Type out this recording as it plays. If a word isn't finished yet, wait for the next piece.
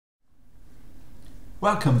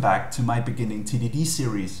Welcome back to my beginning TDD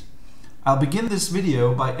series. I'll begin this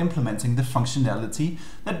video by implementing the functionality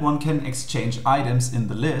that one can exchange items in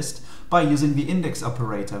the list by using the index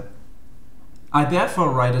operator. I therefore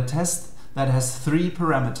write a test that has three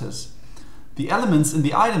parameters. The elements in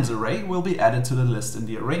the items array will be added to the list in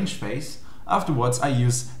the arrange phase. Afterwards, I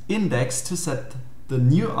use index to set the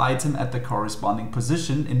new item at the corresponding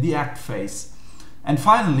position in the act phase. And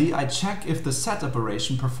finally, I check if the set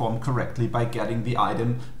operation performed correctly by getting the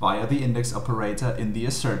item via the index operator in the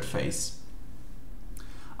assert phase.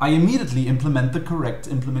 I immediately implement the correct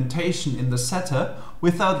implementation in the setter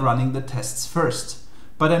without running the tests first.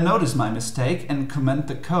 But I notice my mistake and comment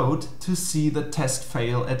the code to see the test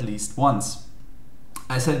fail at least once.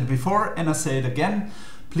 I said it before and I say it again.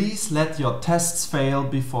 Please let your tests fail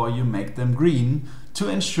before you make them green to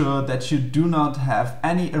ensure that you do not have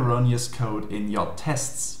any erroneous code in your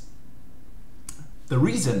tests. The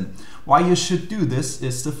reason why you should do this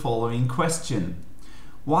is the following question.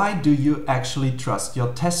 Why do you actually trust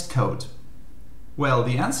your test code? Well,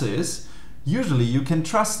 the answer is, usually you can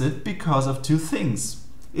trust it because of two things.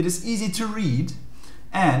 It is easy to read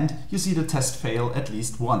and you see the test fail at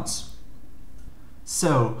least once.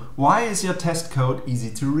 So, why is your test code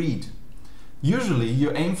easy to read? Usually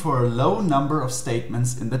you aim for a low number of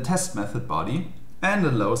statements in the test method body and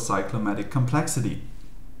a low cyclomatic complexity.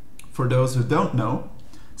 For those who don't know,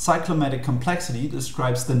 cyclomatic complexity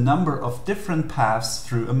describes the number of different paths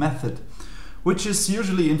through a method, which is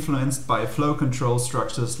usually influenced by flow control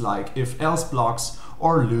structures like if-else blocks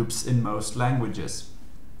or loops in most languages.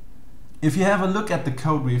 If you have a look at the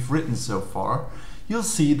code we've written so far, you'll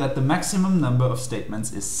see that the maximum number of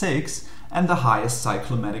statements is 6 and the highest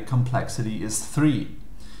cyclomatic complexity is 3.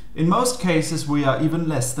 In most cases we are even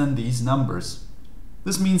less than these numbers.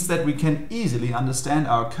 This means that we can easily understand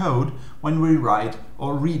our code when we write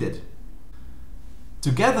or read it.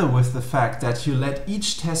 Together with the fact that you let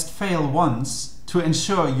each test fail once to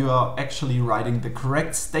ensure you are actually writing the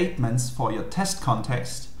correct statements for your test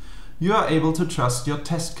context, you are able to trust your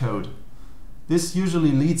test code. This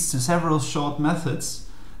usually leads to several short methods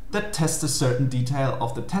that test a certain detail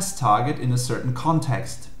of the test target in a certain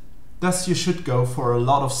context. Thus, you should go for a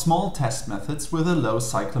lot of small test methods with a low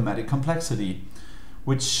cyclomatic complexity,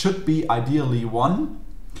 which should be ideally 1,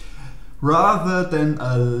 rather than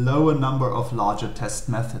a lower number of larger test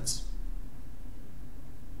methods.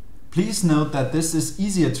 Please note that this is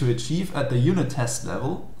easier to achieve at the unit test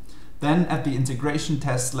level than at the integration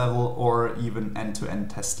test level or even end-to-end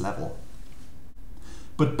test level.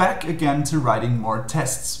 But back again to writing more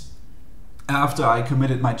tests. After I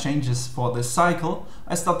committed my changes for this cycle,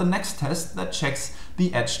 I start the next test that checks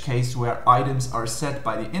the edge case where items are set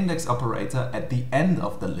by the index operator at the end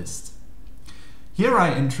of the list. Here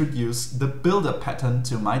I introduce the builder pattern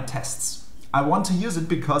to my tests. I want to use it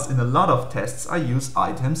because in a lot of tests I use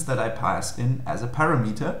items that I pass in as a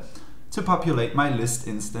parameter to populate my list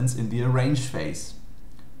instance in the arrange phase.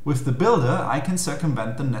 With the builder, I can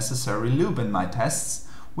circumvent the necessary loop in my tests,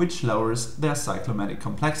 which lowers their cyclomatic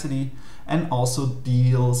complexity and also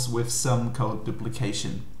deals with some code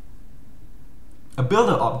duplication. A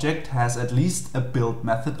builder object has at least a build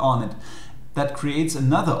method on it that creates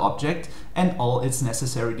another object and all its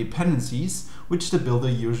necessary dependencies, which the builder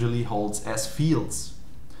usually holds as fields.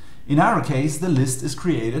 In our case, the list is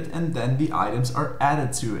created and then the items are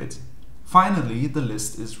added to it. Finally, the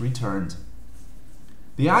list is returned.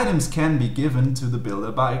 The items can be given to the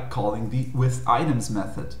builder by calling the withItems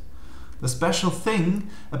method. The special thing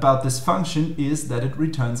about this function is that it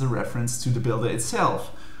returns a reference to the builder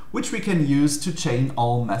itself, which we can use to chain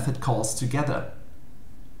all method calls together.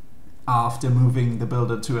 After moving the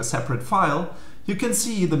builder to a separate file, you can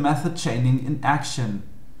see the method chaining in action.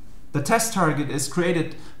 The test target is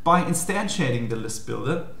created by instantiating the list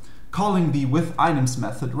builder, calling the withItems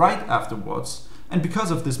method right afterwards, and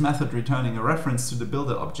because of this method returning a reference to the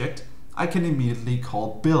builder object, I can immediately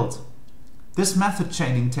call build. This method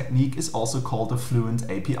chaining technique is also called a fluent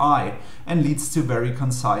API and leads to very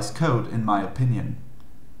concise code in my opinion.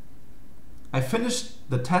 I finished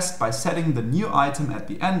the test by setting the new item at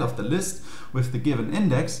the end of the list with the given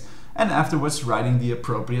index and afterwards writing the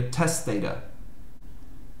appropriate test data.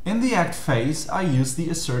 In the act phase, I use the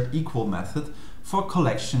assert equal method for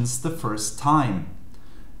collections the first time.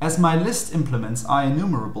 As my list implements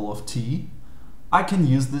IEnumerable of t, I can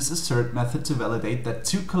use this assert method to validate that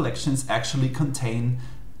two collections actually contain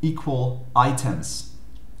equal items.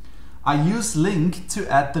 I use link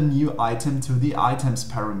to add the new item to the items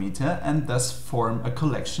parameter and thus form a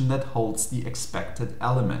collection that holds the expected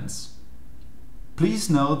elements.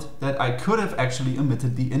 Please note that I could have actually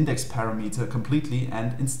omitted the index parameter completely,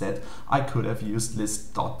 and instead I could have used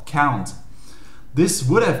list.count. This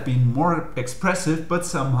would have been more expressive, but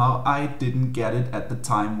somehow I didn't get it at the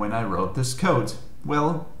time when I wrote this code.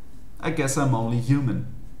 Well, I guess I'm only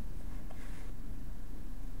human.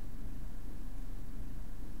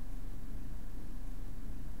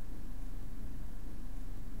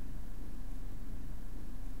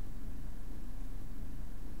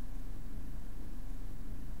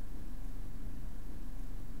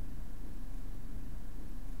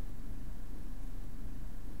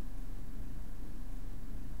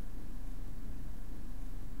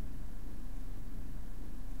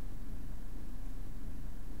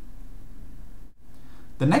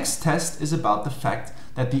 The next test is about the fact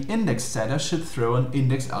that the index setter should throw an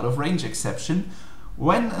index out of range exception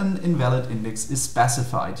when an invalid index is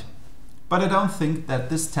specified. But I don't think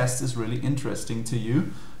that this test is really interesting to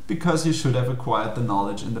you, because you should have acquired the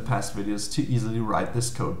knowledge in the past videos to easily write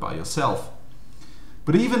this code by yourself.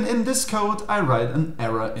 But even in this code, I write an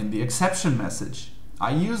error in the exception message.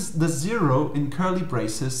 I use the 0 in curly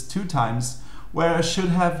braces 2 times, where I should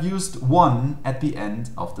have used 1 at the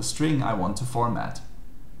end of the string I want to format.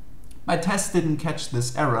 My test didn't catch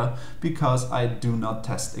this error because I do not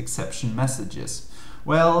test exception messages.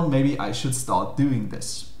 Well, maybe I should start doing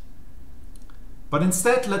this. But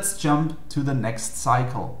instead, let's jump to the next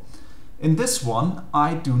cycle. In this one,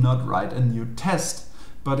 I do not write a new test,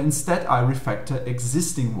 but instead I refactor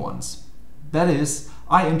existing ones. That is,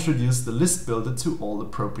 I introduce the list builder to all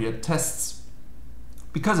appropriate tests.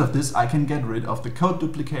 Because of this, I can get rid of the code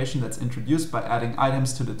duplication that's introduced by adding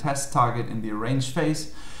items to the test target in the arrange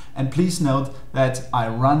phase. And please note that I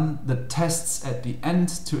run the tests at the end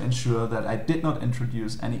to ensure that I did not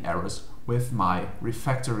introduce any errors with my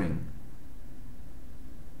refactoring.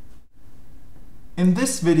 In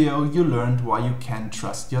this video, you learned why you can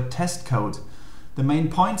trust your test code. The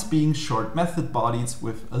main points being short method bodies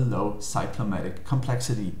with a low cyclomatic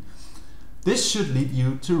complexity. This should lead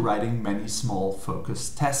you to writing many small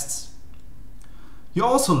focused tests. You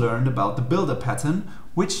also learned about the builder pattern,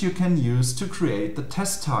 which you can use to create the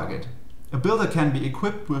test target. A builder can be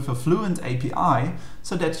equipped with a fluent API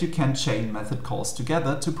so that you can chain method calls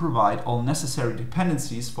together to provide all necessary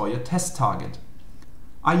dependencies for your test target.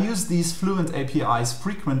 I use these fluent APIs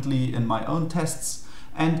frequently in my own tests,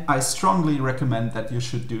 and I strongly recommend that you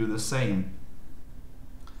should do the same.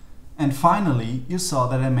 And finally, you saw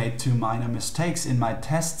that I made 2 minor mistakes in my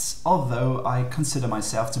tests, although I consider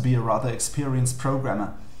myself to be a rather experienced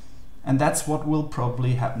programmer. And that's what will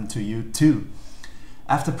probably happen to you too.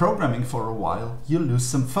 After programming for a while, you lose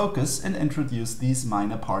some focus and introduce these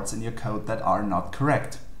minor parts in your code that are not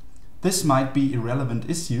correct. This might be irrelevant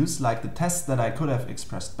issues like the test that I could have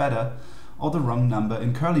expressed better, or the wrong number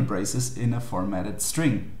in curly braces in a formatted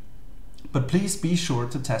string. But please be sure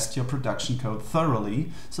to test your production code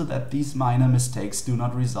thoroughly so that these minor mistakes do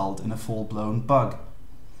not result in a full-blown bug.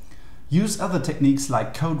 Use other techniques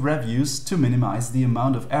like code reviews to minimize the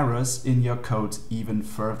amount of errors in your code even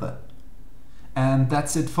further. And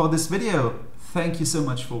that's it for this video. Thank you so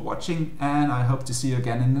much for watching, and I hope to see you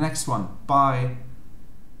again in the next one. Bye!